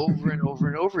thing over and over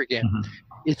and over again.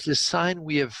 It's a sign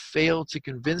we have failed to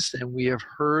convince them we have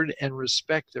heard and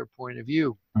respect their point of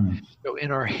view. So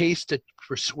in our haste to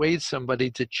persuade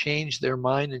somebody to change their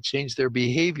mind and change their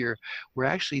behavior, we're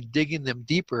actually digging them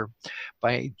deeper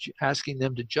by asking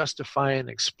them to justify and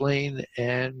explain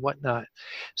and whatnot.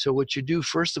 So what you do,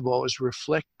 first of all, is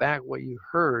reflect back what you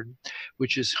heard,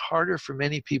 which is harder for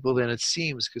many people than it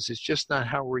seems, because it's just not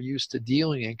how we're used to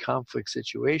dealing in conflict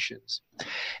situations.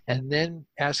 And then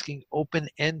asking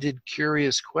open-ended,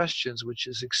 curious questions, which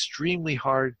is extremely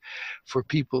hard for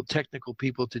people, technical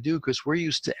people, to do, because we're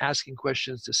used to asking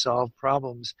questions to solve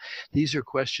problems. These are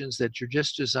questions that you're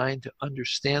just designed to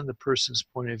understand the person's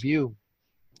point of view,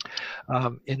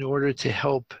 in order to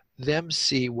help them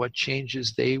see what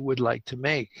changes they would like to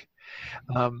make.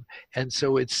 And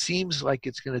so it seems like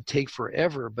it's going to take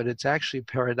forever, but it's actually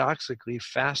paradoxically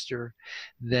faster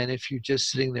than if you're just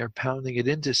sitting there pounding it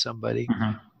into somebody.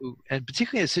 And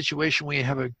particularly in a situation where you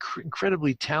have an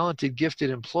incredibly talented, gifted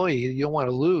employee you don't want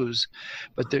to lose,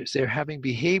 but they're having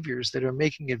behaviors that are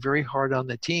making it very hard on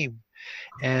the team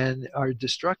and are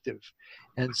destructive.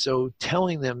 And so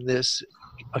telling them this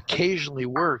occasionally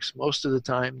works, most of the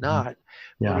time not.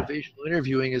 Motivational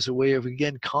interviewing is a way of,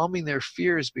 again, calming their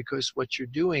fears, because what you're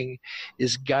doing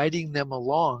is guiding them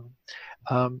along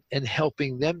and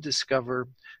helping them discover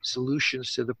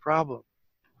solutions to the problem.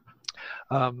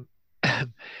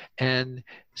 And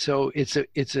so it's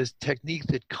a technique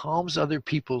that calms other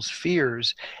people's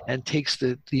fears and takes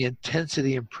the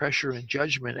intensity and pressure and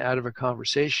judgment out of a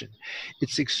conversation.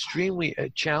 It's extremely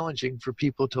challenging for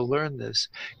people to learn this,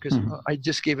 because I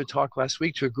just gave a talk last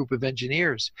week to a group of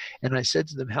engineers, and I said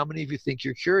to them, how many of you think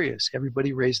you're curious?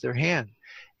 Everybody raised their hand.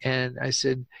 And I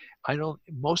said,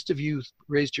 most of you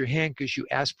raised your hand because you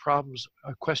ask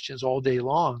questions all day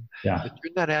long, but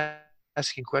you're not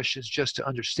asking questions just to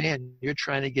understand. You're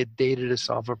trying to get data to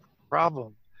solve a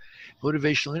problem.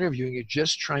 Motivational interviewing, you're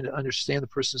just trying to understand the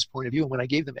person's point of view. And when I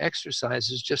gave them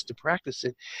exercises just to practice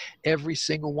it, every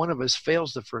single one of us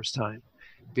fails the first time,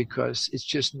 because it's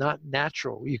just not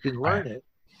natural. You can learn it,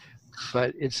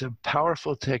 but it's a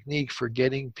powerful technique for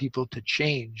getting people to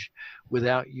change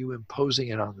without you imposing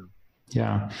it on them.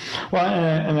 Yeah. Well,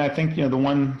 and I think, the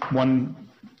one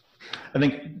I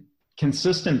think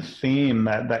consistent theme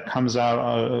that comes out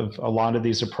of a lot of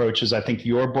these approaches, I think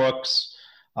your books,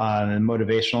 and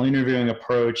motivational interviewing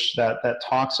approach that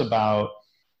talks about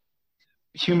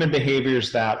human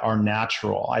behaviors that are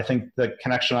natural. I think the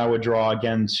connection I would draw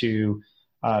again to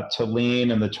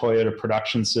Lean and the Toyota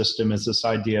production system is this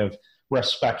idea of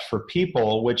respect for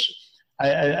people, which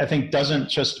I think doesn't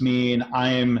just mean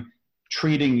I'm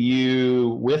treating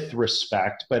you with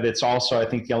respect, but it's also, I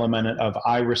think, the element of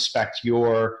I respect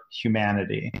your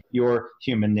humanity, your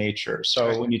human nature.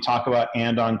 So when you talk about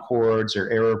and-on chords or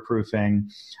error proofing,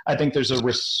 I think there's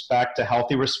a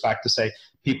healthy respect to say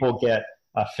people get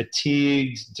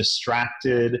fatigued,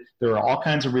 distracted. There are all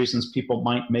kinds of reasons people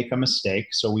might make a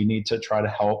mistake. So we need to try to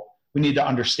help. We need to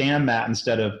understand that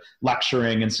instead of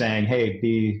lecturing and saying, hey,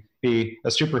 be a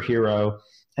superhero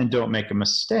and don't make a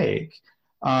mistake.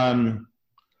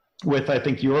 With, I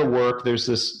think, your work, there's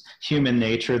this human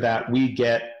nature that we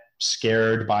get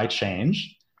scared by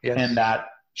change, and that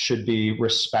should be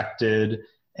respected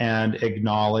and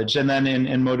acknowledged. And then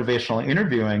in motivational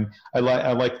interviewing, I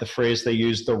like the phrase they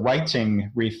use, the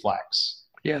writing reflex.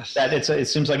 Yes. That it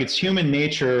seems like it's human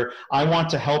nature. I want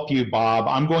to help you, Bob.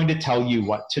 I'm going to tell you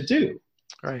what to do.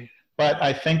 Right. But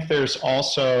I think there's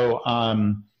also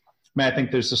I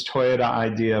think there's this Toyota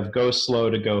idea of go slow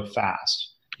to go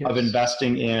fast, of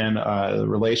investing in a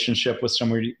relationship with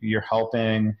someone you're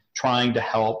helping, trying to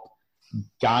help,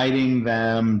 guiding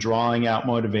them, drawing out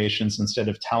motivations instead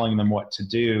of telling them what to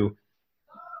do.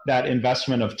 That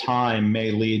investment of time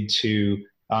may lead to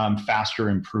faster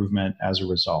improvement as a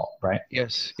result, right?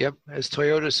 Yes. Yep. As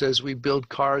Toyota says, we build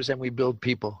cars and we build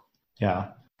people. Yeah.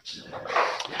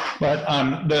 But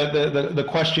the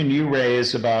question you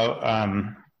raised about,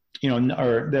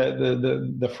 or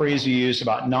the phrase you used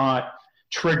about not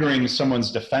triggering someone's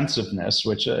defensiveness,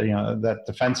 which, that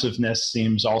defensiveness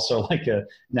seems also like a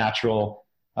natural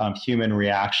human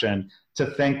reaction. To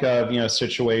think of, a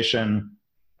situation,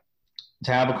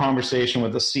 to have a conversation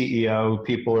with a CEO who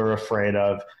people are afraid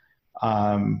of,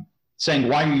 saying,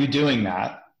 why are you doing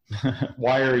that?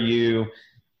 Why are you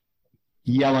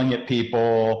yelling at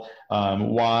people?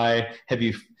 Why have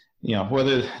you,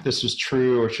 whether this was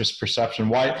true or just perception,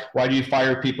 why do you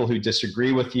fire people who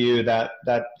disagree with you?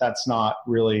 That's not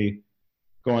really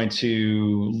going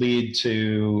to lead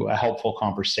to a helpful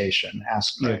conversation.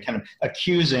 Kind of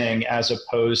accusing as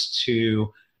opposed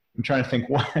to, I'm trying to think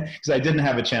what, because I didn't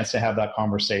have a chance to have that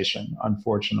conversation,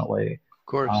 unfortunately. Of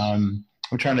course. I'm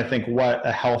trying to think what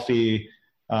a healthy,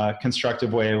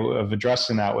 constructive way of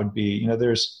addressing that would be.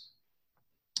 There's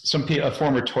a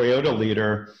former Toyota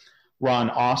leader, Ron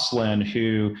Oslin,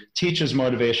 who teaches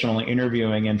motivational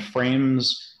interviewing and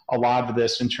frames a lot of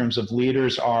this in terms of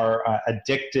leaders are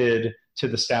addicted to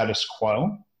the status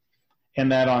quo, and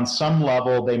that on some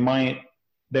level they might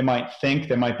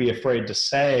be afraid to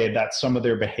say that some of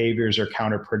their behaviors are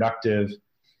counterproductive,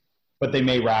 but they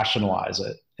may rationalize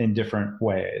it in different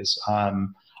ways.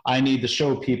 I need to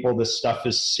show people this stuff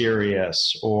is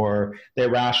serious, or they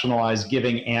rationalize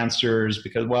giving answers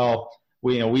because, well,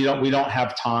 we don't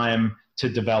have time to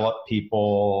develop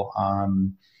people.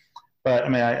 But I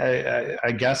mean,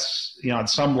 I guess, at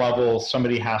some level,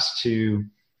 somebody has to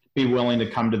be willing to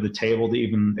come to the table to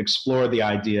even explore the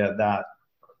idea that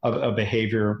a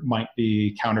behavior might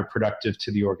be counterproductive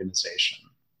to the organization.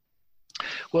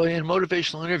 Well, in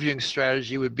motivational interviewing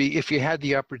strategy would be, if you had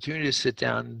the opportunity to sit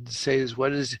down and say,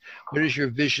 what is your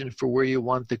vision for where you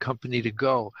want the company to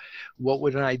go? What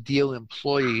would an ideal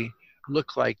employee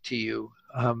look like to you?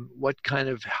 What kind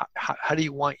of, how do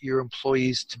you want your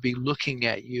employees to be looking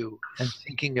at you and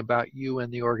thinking about you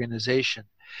and the organization?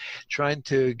 Trying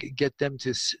to get them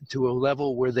to a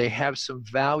level where they have some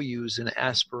values and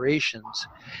aspirations.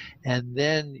 And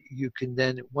then you can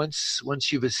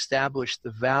once you've established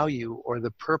the value or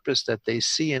the purpose that they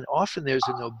see, and often there's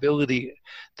a nobility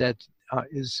that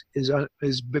is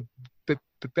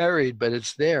buried, but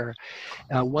it's there.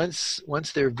 Once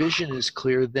their vision is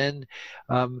clear, then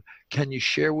can you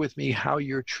share with me how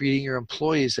you're treating your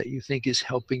employees that you think is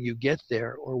helping you get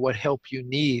there, or what help you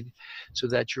need so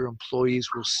that your employees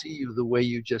will see you the way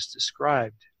you just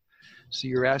described? So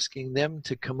you're asking them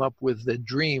to come up with the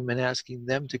dream and asking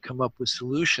them to come up with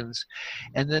solutions.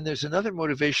 And then there's another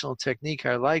motivational technique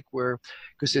I like, where,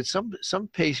 because it's some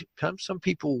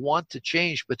people want to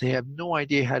change, but they have no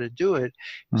idea how to do it.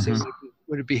 Mm-hmm. So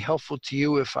would it be helpful to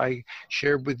you if I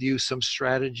shared with you some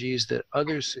strategies that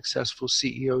other successful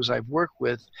CEOs I've worked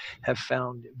with have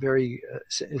found very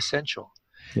essential?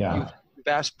 Yeah. You've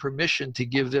asked permission to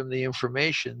give them the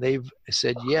information. They've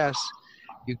said yes.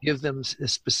 You give them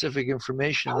specific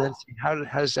information, and then see how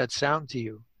does that sound to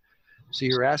you? So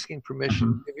you're asking permission,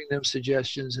 mm-hmm. giving them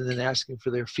suggestions, and then asking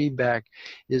for their feedback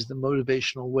is the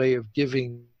motivational way of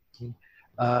giving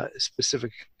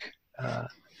specific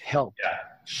help.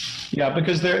 Yeah,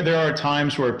 because there are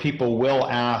times where people will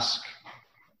ask,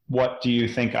 what do you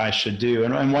think I should do?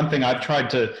 And one thing I've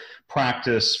tried to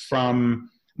practice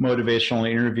from motivational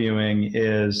interviewing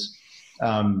is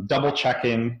double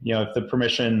checking, if the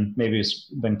permission maybe has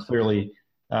been clearly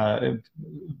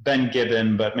been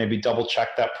given, but maybe double check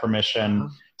that permission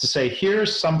to say,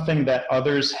 here's something that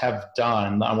others have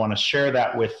done. I want to share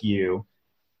that with you,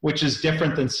 which is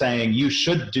different than saying you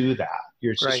should do that.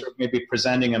 You're just sort of maybe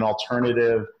presenting an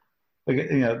alternative,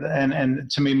 and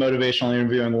to me, motivational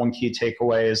interviewing, one key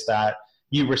takeaway is that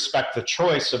you respect the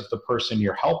choice of the person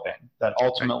you're helping, that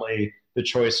ultimately the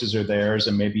choices are theirs,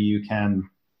 and maybe you can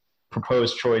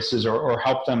propose choices or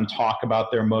help them talk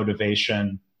about their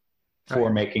motivation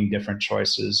for making different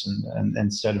choices, and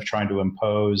instead of trying to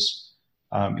impose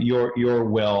your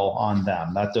will on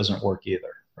them. That doesn't work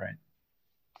either, right?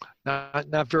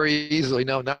 Not very easily.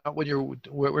 No, not when you're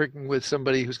working with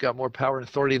somebody who's got more power and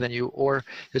authority than you, or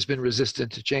has been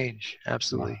resistant to change.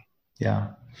 Absolutely.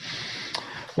 Yeah.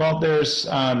 Well, there's,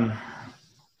 I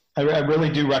really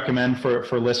do recommend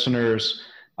for listeners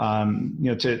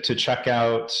to check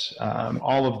out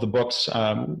all of the books.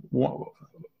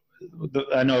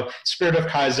 I know Spirit of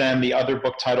Kaizen, the other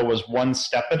book title was One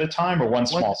Step at a Time, or One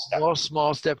Small Step? One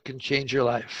small step can change your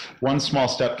life. One Small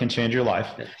Step can change your life.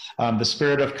 Yes. The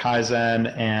Spirit of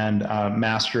Kaizen and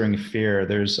Mastering Fear.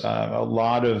 There's a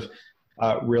lot of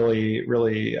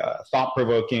really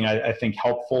thought-provoking, I think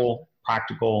helpful,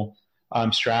 practical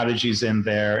strategies in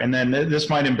there. And then this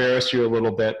might embarrass you a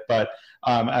little bit, but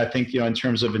I think, in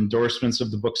terms of endorsements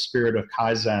of the book Spirit of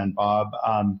Kaizen, Bob,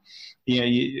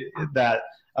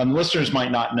 listeners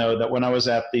might not know that when I was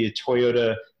at the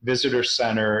Toyota Visitor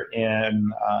Center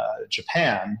in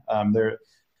Japan, their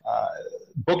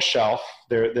bookshelf,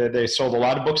 they sold a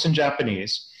lot of books in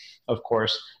Japanese, of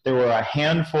course. There were a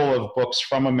handful of books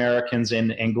from Americans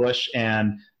in English,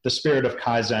 and The Spirit of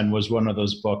Kaizen was one of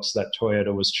those books that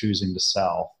Toyota was choosing to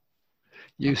sell.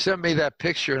 You sent me that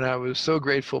picture, and I was so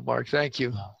grateful, Mark. Thank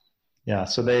you. Yeah,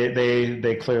 so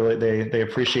they clearly they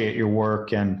appreciate your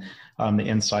work and the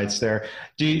insights there.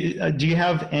 Do you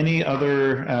have any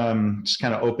other just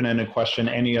kind of open-ended question?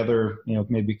 Any other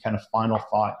maybe kind of final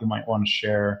thought you might want to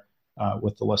share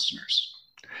with the listeners?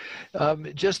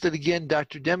 Just that, again,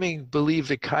 Dr. Deming believed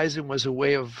that Kaizen was a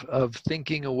way of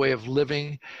thinking, a way of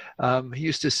living. He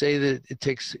used to say that it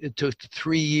took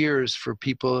 3 years for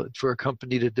a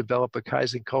company to develop a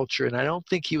Kaizen culture. And I don't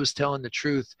think he was telling the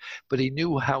truth, but he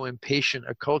knew how impatient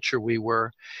a culture we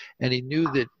were. And he knew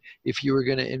that if you were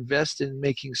going to invest in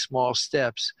making small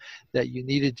steps, that you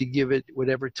needed to give it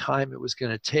whatever time it was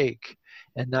going to take,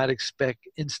 and not expect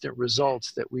instant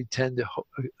results that we tend to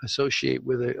associate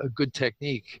with a good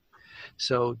technique.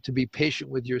 So to be patient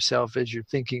with yourself as you're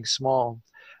thinking small,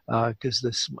 because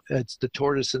it's the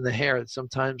tortoise and the hare.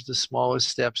 Sometimes the smallest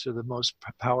steps are the most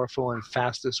powerful and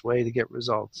fastest way to get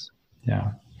results.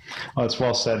 Yeah. Well, that's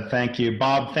well said. Thank you.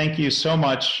 Bob, thank you so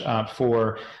much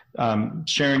for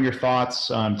sharing your thoughts,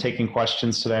 taking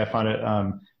questions today. I find it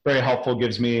very helpful,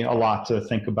 gives me a lot to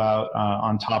think about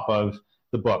on top of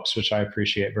the books, which I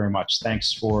appreciate very much.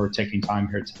 Thanks for taking time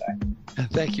here today.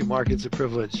 Thank you, Mark. It's a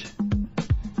privilege.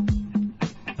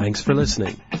 Thanks for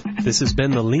listening. This has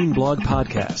been the Lean Blog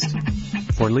Podcast.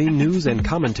 For Lean news and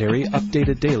commentary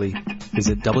updated daily,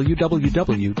 visit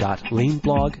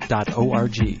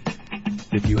www.leanblog.org.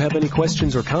 If you have any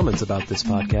questions or comments about this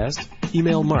podcast,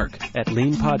 email Mark at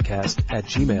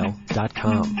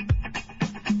leanpodcast@gmail.com.